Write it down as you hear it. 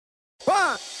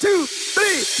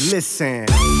Listen.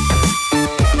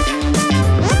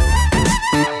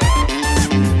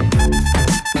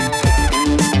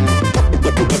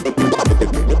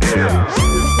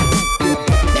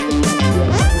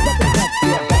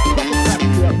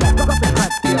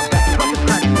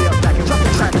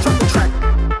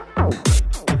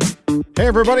 Hey,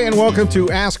 everybody, and welcome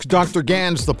to Ask Dr.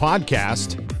 Gans, the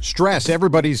podcast. Stress,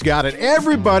 everybody's got it.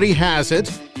 Everybody has it.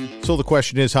 So the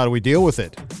question is, how do we deal with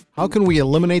it? How can we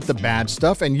eliminate the bad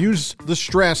stuff and use the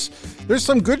stress? There's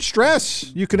some good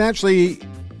stress. You can actually, kind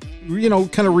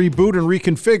of reboot and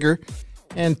reconfigure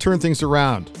and turn things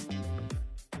around.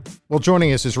 Well,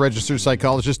 joining us is registered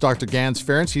psychologist Dr. Gans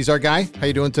Ference. He's our guy. How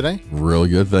you doing today? Really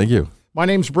good, thank you. My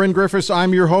name's Bryn Griffiths.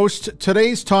 I'm your host.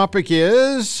 Today's topic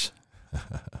is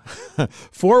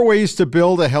 4 ways to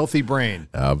build a healthy brain.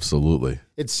 Absolutely.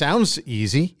 It sounds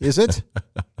easy, is it?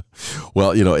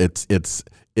 Well, it's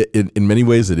in many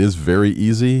ways it is very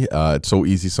easy. It's so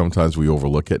easy sometimes we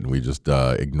overlook it and we just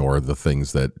ignore the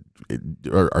things that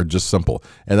are just simple.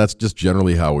 And that's just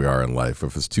generally how we are in life.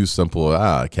 If it's too simple,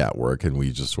 it can't work, and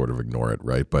we just sort of ignore it,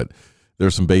 right? But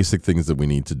there's some basic things that we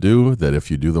need to do that if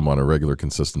you do them on a regular,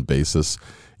 consistent basis,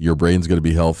 your brain's going to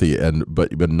be healthy,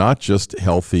 but not just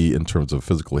healthy in terms of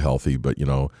physically healthy, but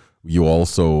you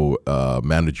also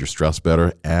manage your stress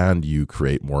better, and you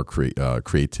create more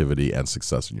creativity and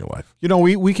success in your life.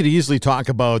 We could easily talk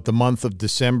about the month of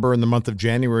December and the month of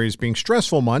January as being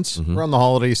stressful months around the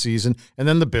holiday season, and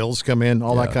then the bills come in,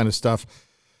 all that kind of stuff.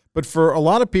 But for a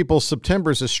lot of people, September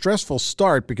is a stressful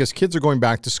start because kids are going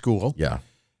back to school. Yeah.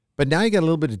 But now you got a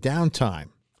little bit of downtime.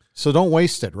 So don't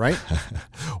waste it, right?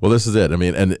 Well, this is it. I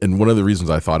mean, and one of the reasons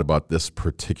I thought about this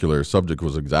particular subject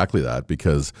was exactly that,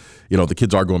 because, the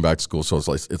kids are going back to school, so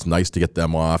it's nice to get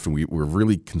them off, and we're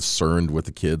really concerned with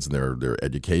the kids and their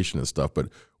education and stuff, but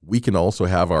we can also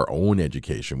have our own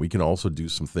education. We can also do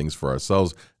some things for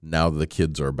ourselves now that the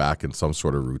kids are back in some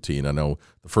sort of routine. I know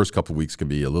the first couple of weeks can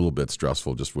be a little bit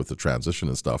stressful just with the transition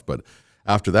and stuff, but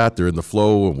after that, they're in the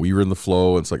flow, and we were in the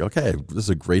flow. And it's like, okay, this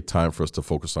is a great time for us to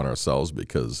focus on ourselves,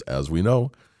 because as we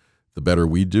know, the better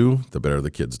we do, the better the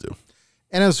kids do.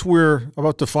 And as we're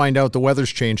about to find out, the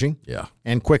weather's changing. Yeah.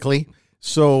 And quickly.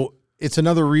 So it's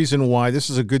another reason why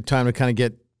this is a good time to kind of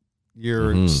get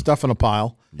your stuff in a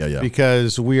pile. Yeah.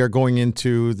 Because we are going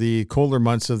into the colder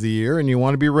months of the year, and you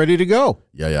want to be ready to go.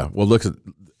 Yeah. Well, look,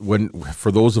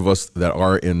 for those of us that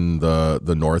are in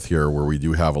the north here, where we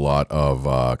do have a lot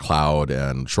of cloud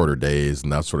and shorter days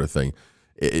and that sort of thing,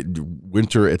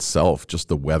 winter itself, just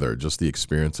the weather, just the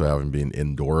experience of having been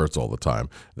indoors all the time,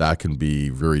 that can be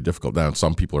very difficult. Now,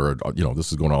 some people are,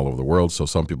 this is going all over the world, so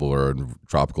some people are in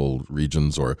tropical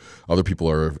regions, or other people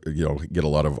are, get a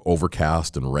lot of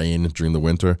overcast and rain during the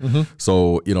winter.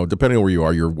 So, depending on where you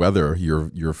are, your weather,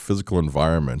 your physical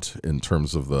environment in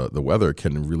terms of the weather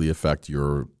can really affect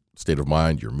your state of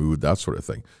mind, your mood, that sort of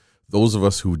thing. Those of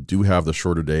us who do have the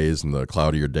shorter days and the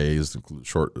cloudier days,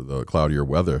 the cloudier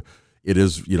weather, it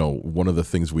is, one of the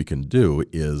things we can do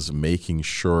is making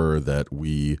sure that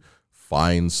we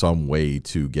find some way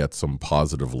to get some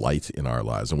positive light in our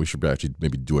lives. And we should actually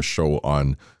maybe do a show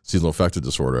on seasonal affective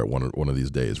disorder at one of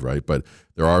these days, right? But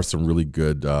there are some really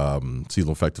good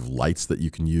seasonal affective lights that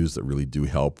you can use that really do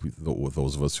help with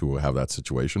those of us who have that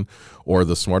situation. Or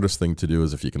the smartest thing to do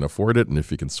is, if you can afford it and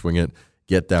if you can swing it,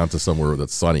 get down to somewhere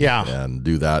that's sunny and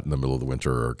do that in the middle of the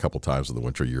winter, or a couple times in the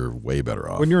winter. You're way better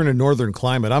off. When you're in a northern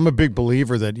climate, I'm a big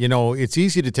believer that, it's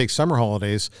easy to take summer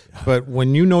holidays, but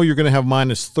when you're going to have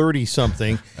minus 30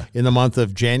 something in the month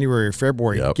of January or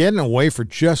February, getting away for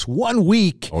just 1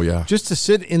 week, just to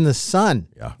sit in the sun,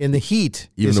 in the heat,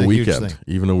 even the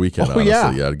weekend,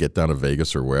 honestly, to get down to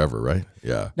Vegas or wherever, right?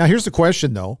 Yeah. Now here's the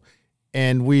question though,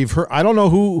 and we've heard, I don't know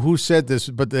who said this,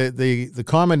 but the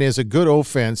comment is, a good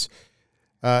offense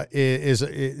is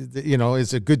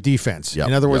a good defense.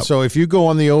 In other words, so if you go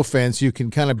on the offense, you can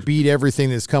kind of beat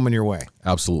everything that's coming your way.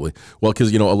 Absolutely. Well,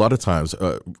 because, a lot of times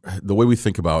the way we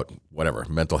think about whatever,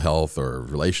 mental health or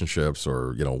relationships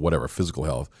or, whatever, physical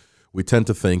health, we tend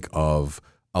to think of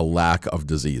a lack of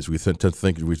disease. We tend to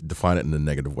think, we define it in a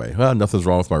negative way. Nothing's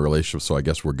wrong with my relationship, so I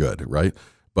guess we're good, right?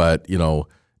 But,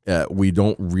 we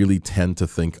don't really tend to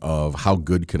think of how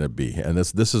good can it be. And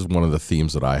this is one of the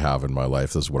themes that I have in my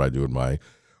life. This is what I do in my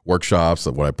workshops,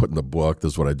 what I put in the book.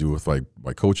 This is what I do with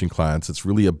my coaching clients. It's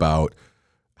really about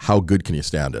how good can you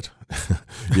stand it?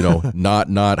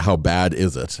 Not how bad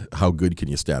is it? How good can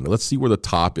you stand it? Let's see where the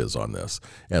top is on this,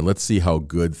 and let's see how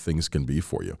good things can be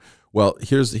for you. Well,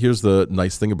 here's the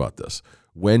nice thing about this.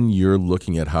 When you're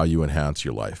looking at how you enhance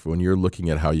your life, when you're looking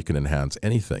at how you can enhance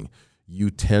anything, you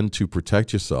tend to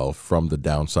protect yourself from the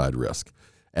downside risk.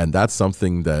 And that's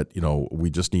something that, we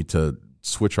just need to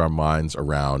switch our minds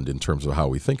around in terms of how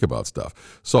we think about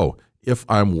stuff. So if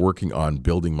I'm working on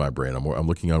building my brain, I'm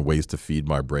looking on ways to feed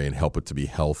my brain, help it to be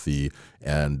healthy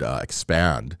and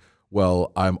expand.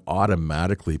 Well, I'm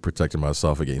automatically protecting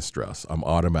myself against stress. I'm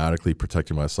automatically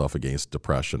protecting myself against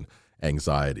depression,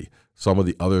 anxiety. Some of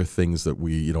the other things that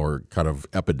we, are kind of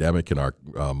epidemic in our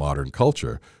modern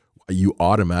culture, you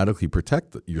automatically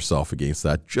protect yourself against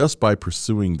that just by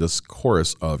pursuing this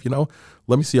course of,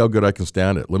 let me see how good I can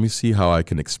stand it. Let me see how I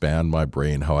can expand my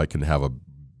brain, how I can have a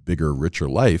bigger, richer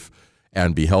life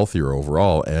and be healthier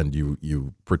overall, and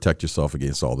you protect yourself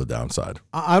against all the downside.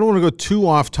 I don't want to go too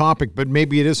off topic, but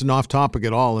maybe it isn't off topic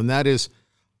at all, and that is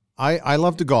I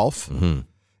love to golf, and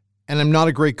I'm not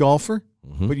a great golfer,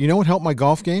 but you know what helped my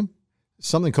golf game?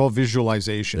 Something called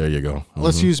visualization. There you go.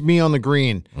 Let's use me on the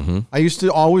green. I used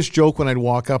to always joke when I'd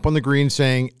walk up on the green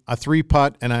saying, a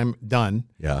 3-putt and I'm done.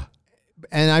 Yeah.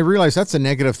 And I realized that's a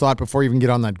negative thought before you even get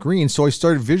on that green. So I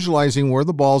started visualizing where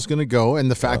the ball's going to go and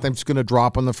the fact that I'm just going to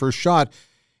drop on the first shot.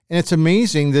 And it's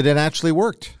amazing that it actually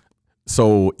worked.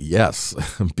 So yes,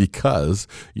 because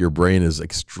your brain is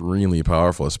extremely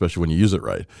powerful, especially when you use it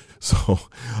right. So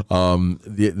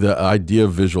the idea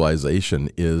of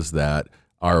visualization is that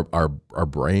our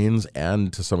brains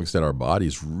and to some extent our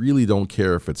bodies really don't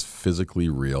care if it's physically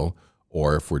real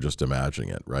or if we're just imagining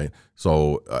it, right?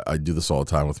 So I do this all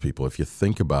the time with people. If you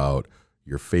think about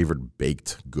your favorite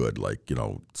baked good, like,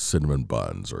 cinnamon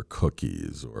buns or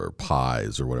cookies or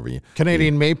pies or whatever.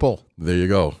 Canadian maple. There you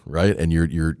go, right? And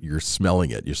you're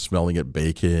smelling it. You're smelling it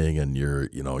baking and you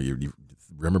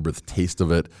remember the taste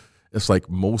of it. It's like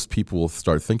most people will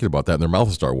start thinking about that and their mouth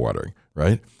will start watering,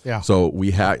 right? Yeah. So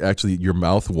actually your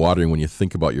mouth watering when you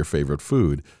think about your favorite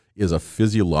food is a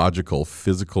physical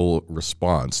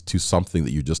response to something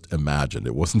that you just imagined.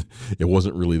 It wasn't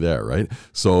really there, right?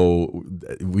 So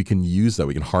we can use that.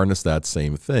 We can harness that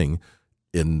same thing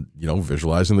in,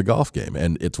 visualizing the golf game.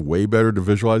 And it's way better to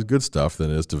visualize good stuff than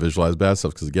it is to visualize bad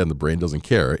stuff because, again, the brain doesn't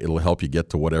care. It'll help you get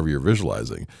to whatever you're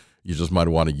visualizing. You just might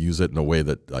want to use it in a way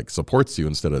that supports you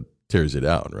instead of tears you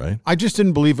down, right? I just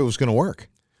didn't believe it was going to work.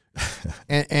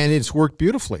 and it's worked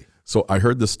beautifully. So I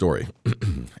heard this story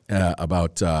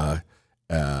about, I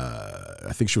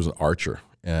think she was an archer,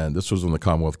 and this was when the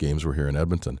Commonwealth Games were here in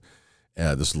Edmonton,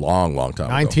 this long time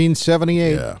ago.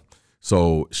 1978. Yeah.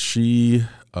 So she,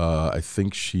 I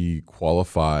think she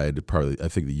qualified probably,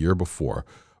 the year before,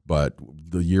 but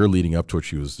the year leading up to it,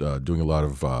 she was doing a lot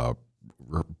of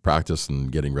practice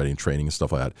and getting ready and training and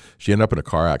stuff like that. She ended up in a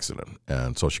car accident,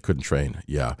 and so she couldn't train.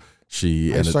 Yeah.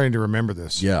 I'm starting to remember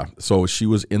this. Yeah. So she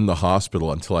was in the hospital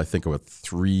until I think about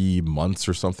 3 months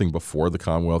or something before the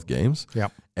Commonwealth Games. Yeah.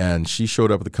 And she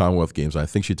showed up at the Commonwealth Games. And I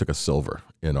think she took a silver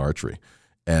in archery.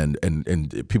 And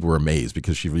people were amazed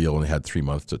because she really only had 3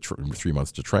 months to 3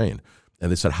 months to train.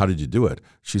 And they said, "How did you do it?"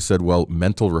 She said, "Well,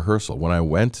 mental rehearsal. When I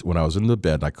was in the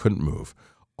bed and I couldn't move,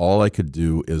 all I could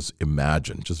do is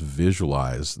imagine, just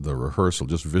visualize the rehearsal,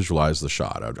 just visualize the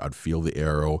shot. I'd feel the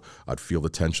arrow, I'd feel the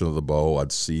tension of the bow,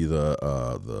 I'd see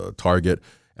the target,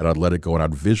 and I'd let it go, and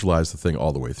I'd visualize the thing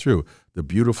all the way through." The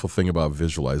beautiful thing about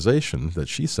visualization that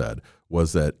she said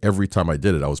was that every time I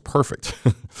did it, I was perfect.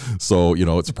 So,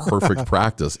 it's perfect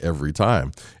practice every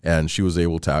time. And she was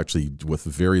able to actually, with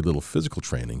very little physical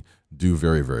training, do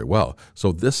very, very well.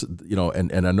 So this,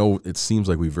 and I know it seems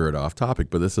like we veered off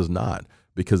topic, but this is not.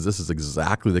 Because this is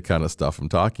exactly the kind of stuff I'm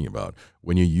talking about.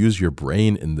 When you use your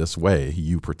brain in this way,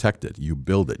 you protect it, you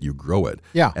build it, you grow it.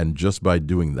 Yeah. And just by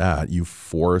doing that, you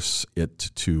force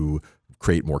it to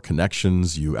create more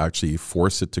connections. You actually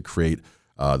force it to create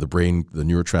the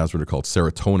neurotransmitter called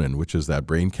serotonin, which is that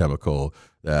brain chemical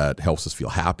that helps us feel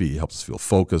happy, helps us feel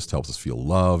focused, helps us feel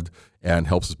loved, and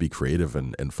helps us be creative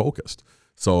and focused.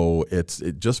 So it's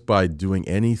just by doing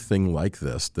anything like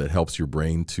this that helps your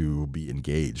brain to be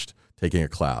engaged, taking a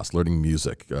class, learning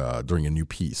music, doing a new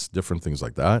piece, different things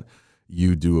like that,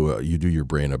 you do your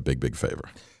brain a big favor.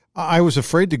 I was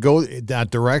afraid to go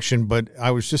that direction, but I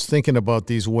was just thinking about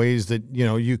these ways that,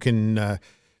 you can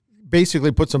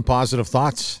basically put some positive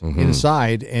thoughts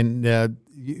inside. And,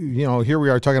 here we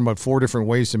are talking about 4 different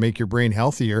ways to make your brain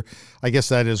healthier. I guess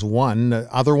that is one.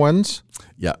 Other ones?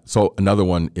 Yeah. So another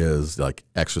one is like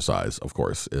exercise, of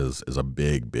course, is a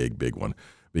big one.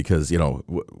 Because,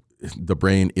 the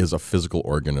brain is a physical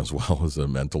organ as well as a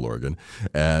mental organ.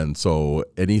 And so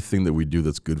anything that we do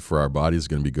that's good for our body is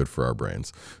going to be good for our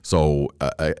brains. So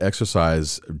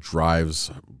exercise drives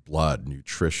blood,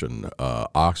 nutrition,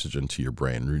 oxygen to your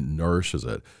brain, nourishes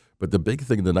it. But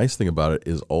the nice thing about it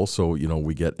is also,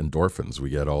 we get endorphins. We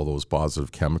get all those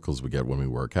positive chemicals we get when we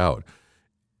work out.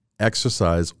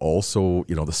 exercise also,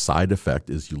 the side effect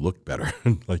is you look better.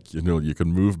 Like, you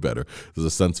can move better. There's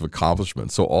a sense of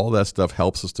accomplishment. So all that stuff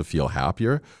helps us to feel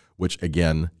happier, which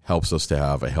again helps us to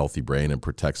have a healthy brain and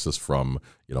protects us from,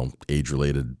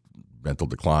 age-related mental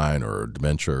decline or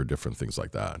dementia or different things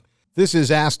like that. This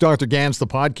is Ask Dr. Gans, the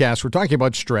podcast. We're talking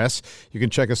about stress. You can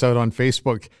check us out on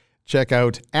Facebook. Check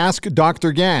out Ask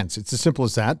Dr. Gans. It's as simple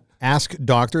as that. Ask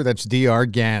Dr. That's Dr.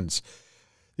 Gans.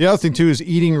 The other thing, too, is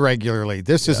eating regularly.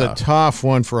 This is a tough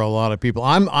one for a lot of people.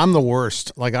 I'm the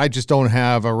worst. Like, I just don't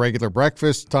have a regular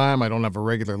breakfast time. I don't have a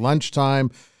regular lunch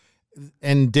time.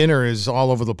 And dinner is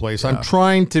all over the place. I'm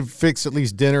trying to fix at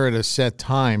least dinner at a set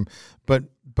time.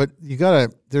 But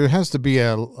there has to be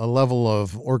a level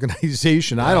of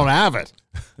organization. I don't have it.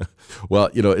 Well,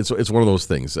 it's one of those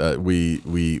things.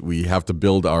 We have to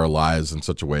build our lives in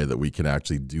such a way that we can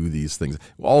actually do these things,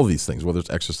 all of these things, whether it's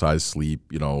exercise,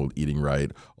 sleep, eating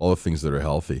right, all the things that are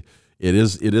healthy. It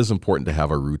is important to have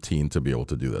a routine to be able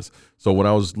to do this. So when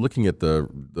I was looking at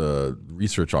the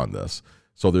research on this,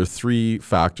 so there are 3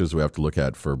 factors we have to look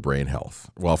at for brain health,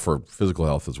 well, for physical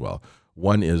health as well.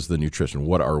 One is the nutrition.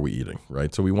 What are we eating,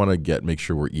 right? So we want to make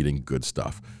sure we're eating good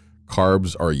stuff.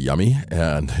 Carbs are yummy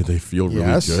and they feel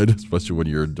really good, especially when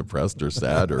you're depressed or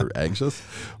sad or anxious,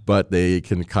 but they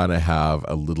can kind of have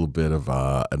a little bit of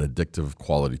an addictive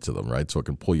quality to them, right? So it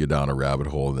can pull you down a rabbit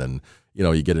hole, and then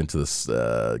you get into this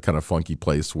kind of funky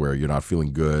place where you're not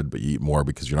feeling good, but you eat more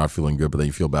because you're not feeling good, but then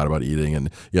you feel bad about eating, and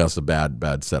it's a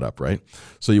bad setup, right?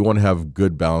 So you want to have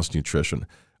good balanced nutrition.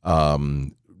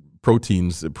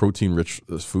 Protein-rich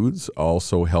foods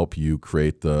also help you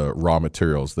create the raw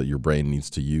materials that your brain needs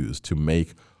to use to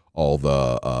make all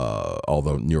the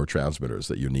neurotransmitters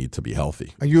that you need to be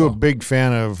healthy. Are you a big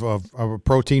fan of a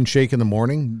protein shake in the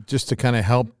morning just to kind of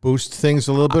help boost things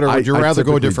a little bit, or would you rather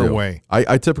go a different way?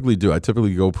 I typically do. I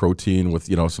typically go protein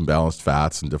with some balanced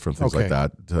fats and different things like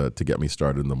that to get me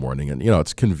started in the morning. And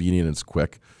it's convenient, it's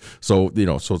quick. So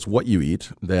so it's what you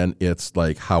eat, then it's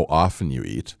like how often you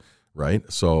eat. Right.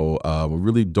 So we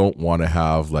really don't want to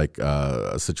have like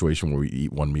a situation where we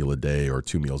eat 1 meal a day or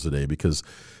 2 meals a day, because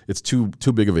it's too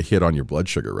big of a hit on your blood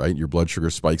sugar. Right. Your blood sugar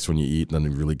spikes when you eat, and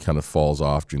then it really kind of falls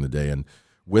off during the day. And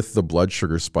with the blood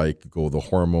sugar spike go the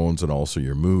hormones, and also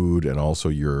your mood, and also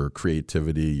your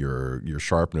creativity, your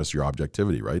sharpness, your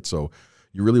objectivity. Right. So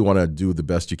you really want to do the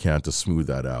best you can to smooth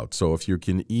that out. So if you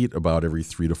can eat about every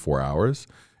 3 to 4 hours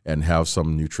and have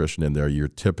some nutrition in there, you're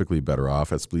typically better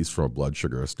off, at least from a blood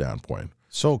sugar standpoint.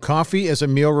 So coffee as a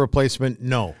meal replacement,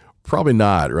 no. Probably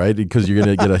not, right? Because you're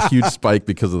going to get a huge spike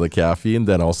because of the caffeine,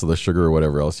 then also the sugar or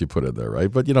whatever else you put in there,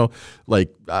 right? But, like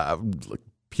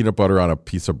peanut butter on a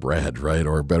piece of bread, right?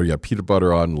 Or better yet, peanut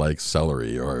butter on like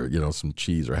celery, or, some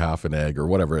cheese, or half an egg or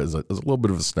whatever is a little bit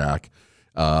of a snack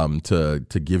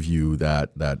to give you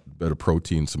that bit of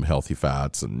protein, some healthy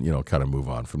fats, and, kind of move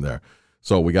on from there.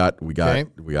 So we got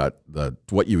the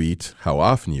what you eat, how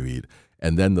often you eat,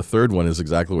 and then the third one is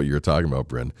exactly what you were talking about,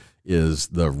 Bryn, is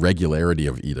the regularity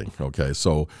of eating. Okay,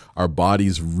 so our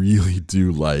bodies really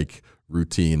do like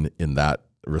routine in that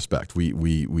respect.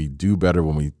 We do better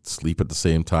when we sleep at the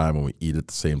same time, when we eat at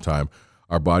the same time.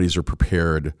 Our bodies are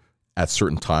prepared at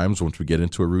certain times once we get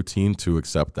into a routine to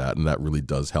accept that, and that really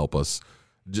does help us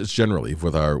just generally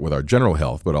with our general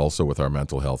health, but also with our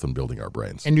mental health and building our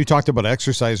brains. And you talked about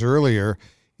exercise earlier.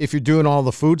 If you're doing all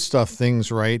the food stuff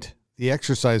things right, the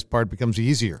exercise part becomes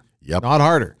easier. Yep. Not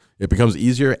harder. It becomes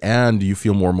easier, and you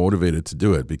feel more motivated to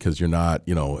do it, because you're not,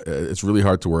 it's really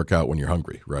hard to work out when you're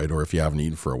hungry, right? Or if you haven't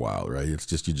eaten for a while, right? It's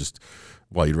just, you'd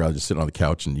rather just sit on the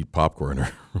couch and eat popcorn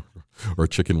or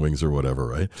chicken wings or whatever,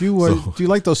 right? Do you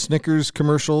like those Snickers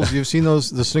commercials? You've seen the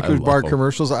Snickers bar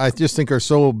commercials? I just think are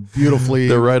so beautifully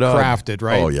crafted,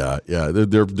 right? Oh yeah,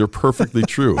 they're perfectly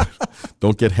true.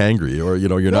 Don't get hangry, or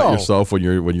you're not yourself when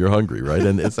you're hungry, right?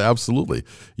 And it's absolutely,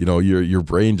 your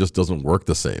brain just doesn't work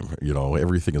the same.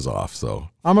 Everything is off. So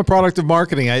I'm a product of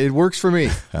marketing. It works for me.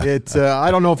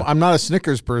 I don't know if I'm not a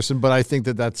Snickers person, but I think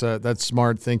that's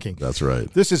smart thinking. That's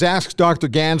right. This is Ask Dr.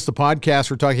 Gans, the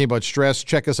podcast. We're talking about stress.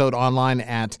 Check us out online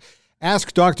at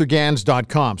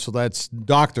askdrgans.com. So that's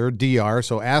Dr. DR.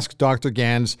 So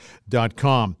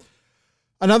askdrgans.com.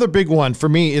 Another big one for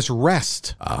me is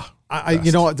rest.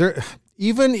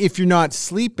 Even if you're not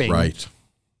sleeping, right?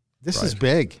 This is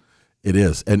big. It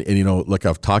is. And look,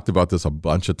 I've talked about this a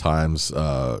bunch of times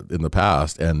in the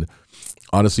past, and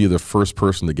honestly, you're the first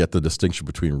person to get the distinction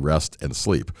between rest and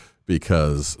sleep,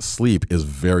 because sleep is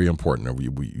very important.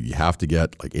 You have to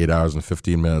get like 8 hours and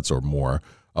 15 minutes or more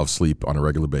of sleep on a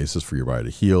regular basis for your body to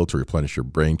heal, to replenish your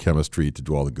brain chemistry, to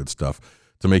do all the good stuff,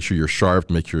 to make sure you're sharp,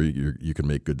 to make sure you can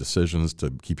make good decisions,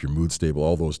 to keep your mood stable,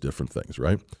 all those different things,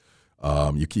 right?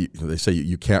 They say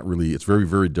you can't really, it's very,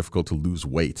 very difficult to lose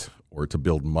weight or to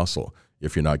build muscle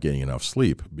if you're not getting enough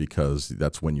sleep, because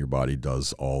that's when your body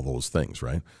does all those things,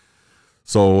 right?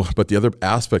 So, but the other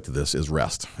aspect of this is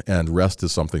rest, and rest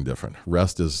is something different.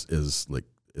 Rest is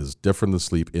different than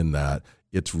sleep in that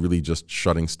it's really just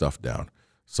shutting stuff down.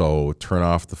 So turn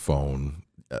off the phone.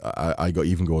 I go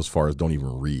as far as don't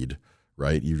even read,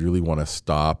 right? You really want to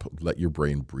stop, let your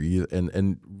brain breathe,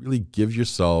 and really give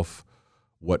yourself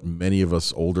what many of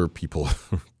us older people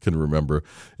can remember.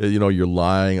 You're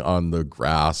lying on the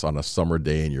grass on a summer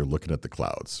day and you're looking at the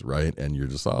clouds, right? And you're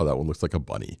just, oh, that one looks like a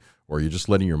bunny. Or you're just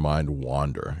letting your mind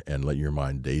wander and letting your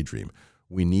mind daydream.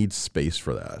 We need space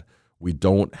for that. We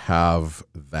don't have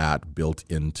that built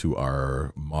into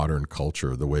our modern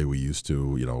culture the way we used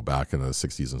to, back in the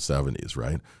 60s and 70s,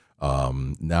 right?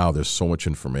 Now there's so much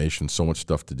information, so much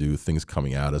stuff to do, things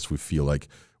coming at us. We feel like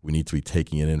we need to be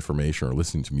taking in information or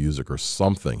listening to music or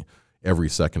something every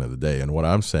second of the day. And what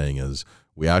I'm saying is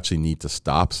we actually need to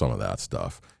stop some of that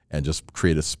stuff and just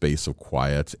create a space of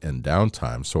quiet and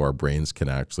downtime so our brains can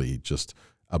actually just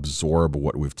absorb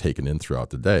what we've taken in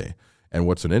throughout the day. And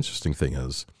what's an interesting thing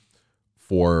is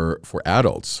for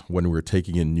adults, when we're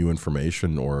taking in new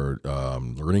information or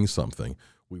learning something,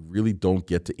 we really don't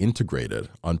get to integrate it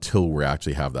until we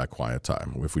actually have that quiet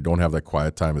time. If we don't have that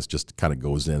quiet time, it just kind of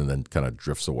goes in and then kind of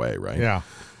drifts away, right? Yeah.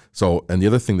 So, and the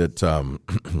other thing that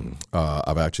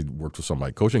I've actually worked with some of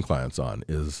my coaching clients on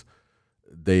is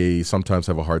they sometimes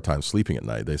have a hard time sleeping at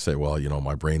night. They say, well,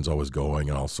 my brain's always going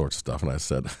and all sorts of stuff. And I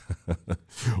said,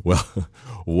 well,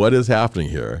 what is happening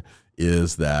here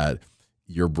is that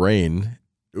your brain,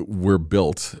 we're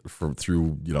built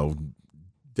through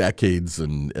decades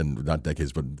and not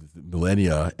decades, but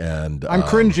millennia. And I'm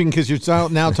cringing because you're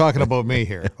now talking about me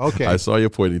here. Okay. I saw you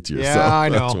pointing to yourself. Yeah, I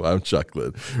know. That's why I'm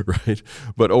chuckling, right?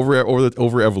 But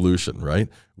over evolution, right?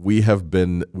 We've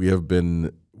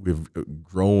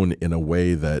grown in a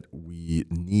way that we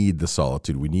need the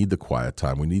solitude, we need the quiet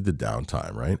time, we need the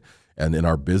downtime, right? And in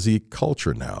our busy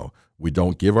culture now, we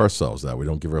don't give ourselves that. We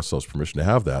don't give ourselves permission to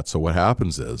have that. So what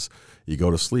happens is you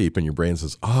go to sleep and your brain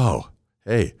says, oh,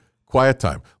 hey, quiet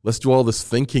time. Let's do all this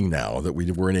thinking now that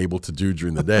we weren't able to do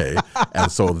during the day.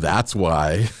 And so that's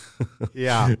why we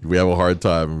have a hard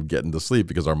time getting to sleep,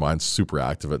 because our mind's super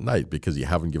active at night because you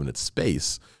haven't given it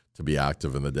space to be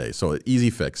active in the day. So an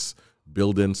easy fix,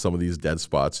 build in some of these dead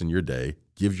spots in your day,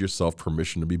 give yourself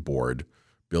permission to be bored,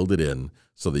 build it in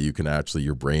so that you can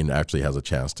your brain actually has a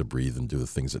chance to breathe and do the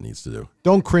things it needs to do.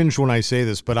 Don't cringe when I say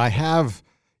this, but I have,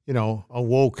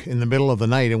 awoke in the middle of the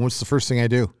night, and what's the first thing I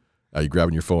do? Are you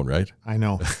grabbing your phone, right? I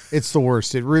know. It's the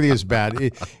worst. It really is bad.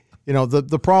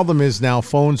 The problem is now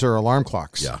phones are alarm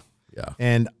clocks. Yeah.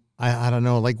 And I don't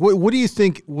know, like, what do you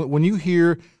think when you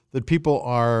hear that people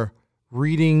are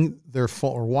reading their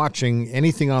phone or watching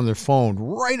anything on their phone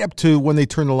right up to when they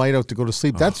turn the light out to go to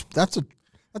sleep? That's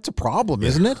a problem,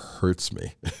 isn't it? Hurts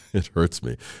me. It hurts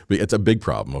me. It's a big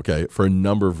problem, okay, for a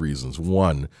number of reasons.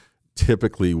 One,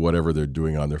 typically whatever they're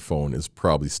doing on their phone is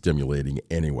probably stimulating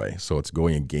anyway. So it's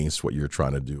going against what you're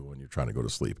trying to do when you're trying to go to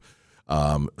sleep.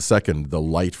 Second, the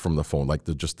light from the phone, like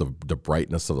the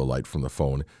brightness of the light from the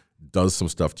phone does some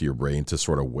stuff to your brain to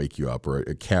sort of wake you up, or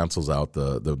it cancels out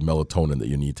the melatonin that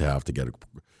you need to have to get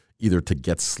either to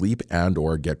get sleep and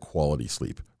or get quality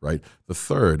sleep, right? The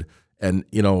third, and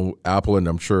Apple and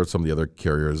I'm sure some of the other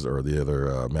carriers or the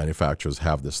other manufacturers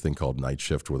have this thing called night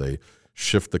shift, where they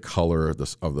shift the color of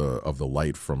the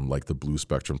light from like the blue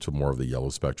spectrum to more of the yellow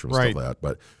spectrum, right. Stuff like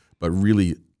that. But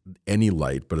really any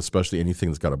light, but especially anything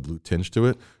that's got a blue tinge to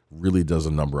it, really does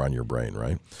a number on your brain,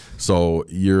 right? So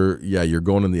you're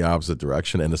going in the opposite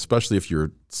direction, and especially if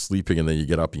you're sleeping and then you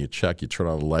get up and you turn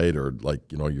on the light, or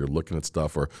you're looking at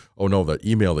stuff, or oh no, that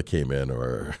email that came in,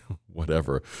 or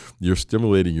whatever, you're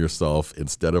stimulating yourself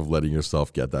instead of letting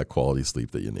yourself get that quality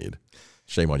sleep that you need.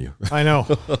 Shame on you. I know.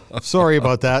 Sorry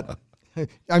about that.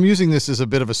 I'm using this as a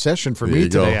bit of a session for me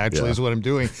today, actually, is what I'm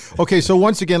doing. Okay, so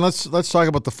once again, let's talk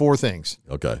about the 4 things.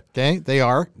 Okay. Okay, they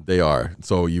are? They are.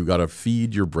 So you got to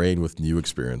feed your brain with new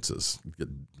experiences.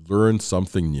 Learn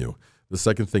something new. The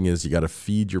second thing is you got to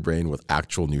feed your brain with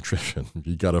actual nutrition.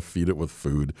 You got to feed it with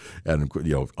food, and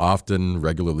often,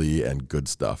 regularly, and good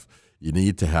stuff. You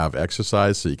need to have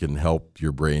exercise so you can help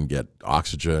your brain get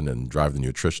oxygen and drive the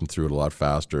nutrition through it a lot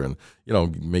faster, and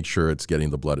make sure it's getting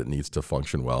the blood it needs to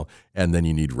function well. And then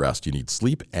you need rest. You need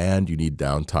sleep, and you need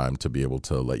downtime to be able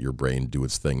to let your brain do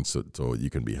its thing so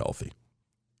you can be healthy.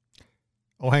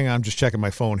 Oh, hang on. I'm just checking my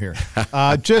phone here.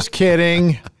 Just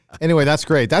kidding. Anyway, that's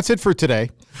great. That's it for today.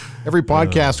 Every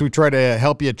podcast, we try to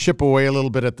help you chip away a little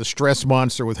bit at the stress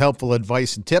monster with helpful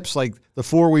advice and tips like the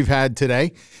 4 we've had today.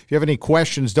 If you have any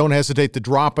questions, don't hesitate to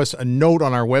drop us a note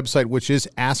on our website, which is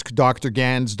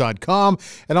askdrgans.com,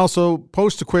 and also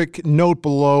post a quick note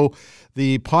below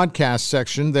the podcast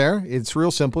section there. It's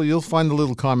real simple. You'll find the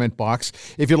little comment box.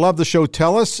 If you love the show,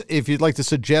 tell us. If you'd like to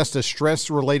suggest a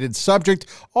stress-related subject,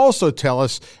 also tell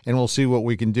us, and we'll see what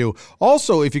we can do.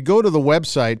 Also, if you go to the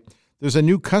website, there's a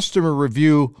new customer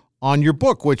review on your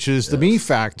book, which is The Me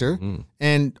Factor.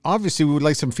 And obviously, we would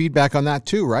like some feedback on that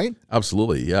too, right?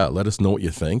 Absolutely. Yeah. Let us know what you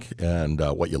think and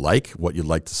what you'd like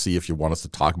to see. If you want us to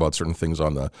talk about certain things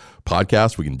on the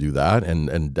podcast, we can do that.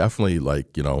 And definitely,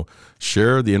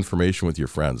 share the information with your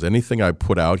friends. Anything I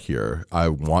put out here, I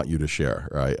want you to share,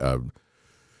 right?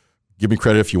 Give me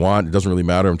credit if you want. It doesn't really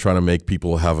matter. I'm trying to make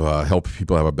people help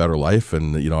people have a better life,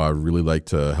 and I really like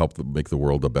to help make the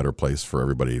world a better place for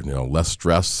everybody. Less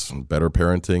stress, better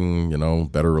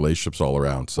parenting, better relationships all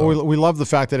around. So we love the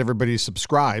fact that everybody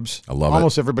subscribes. I love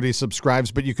Almost everybody subscribes,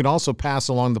 but you can also pass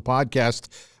along the podcast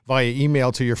via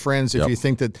email to your friends if you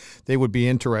think that they would be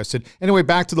interested. Anyway,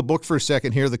 back to the book for a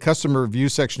second here. The customer review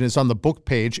section is on the book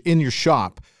page in your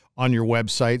shop on your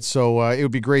website, so it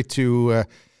would be great to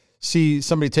see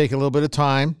somebody take a little bit of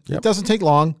time. It doesn't take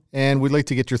long, and we'd like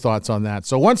to get your thoughts on that.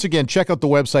 So once again, check out the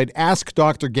website,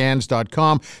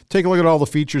 askdrgans.com. Take a look at all the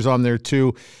features on there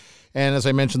too. And as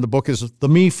I mentioned, the book is The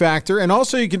Me Factor. And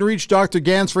also you can reach Dr.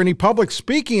 Gans for any public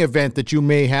speaking event that you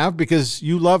may have, because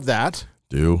you love that.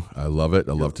 I love it.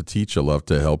 I love to teach. I love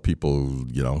to help people,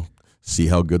 see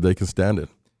how good they can stand it.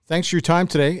 Thanks for your time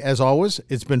today. As always,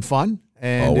 it's been fun.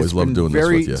 And always love doing this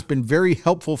with you. It's been very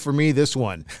helpful for me, this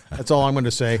one. That's all I'm going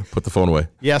to say. Put the phone away.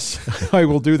 Yes, I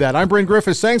will do that. I'm Bryn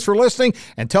Griffiths. Thanks for listening.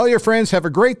 And tell your friends, have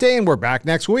a great day, and we're back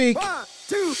next week. 1,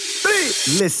 2, 3.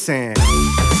 Listen.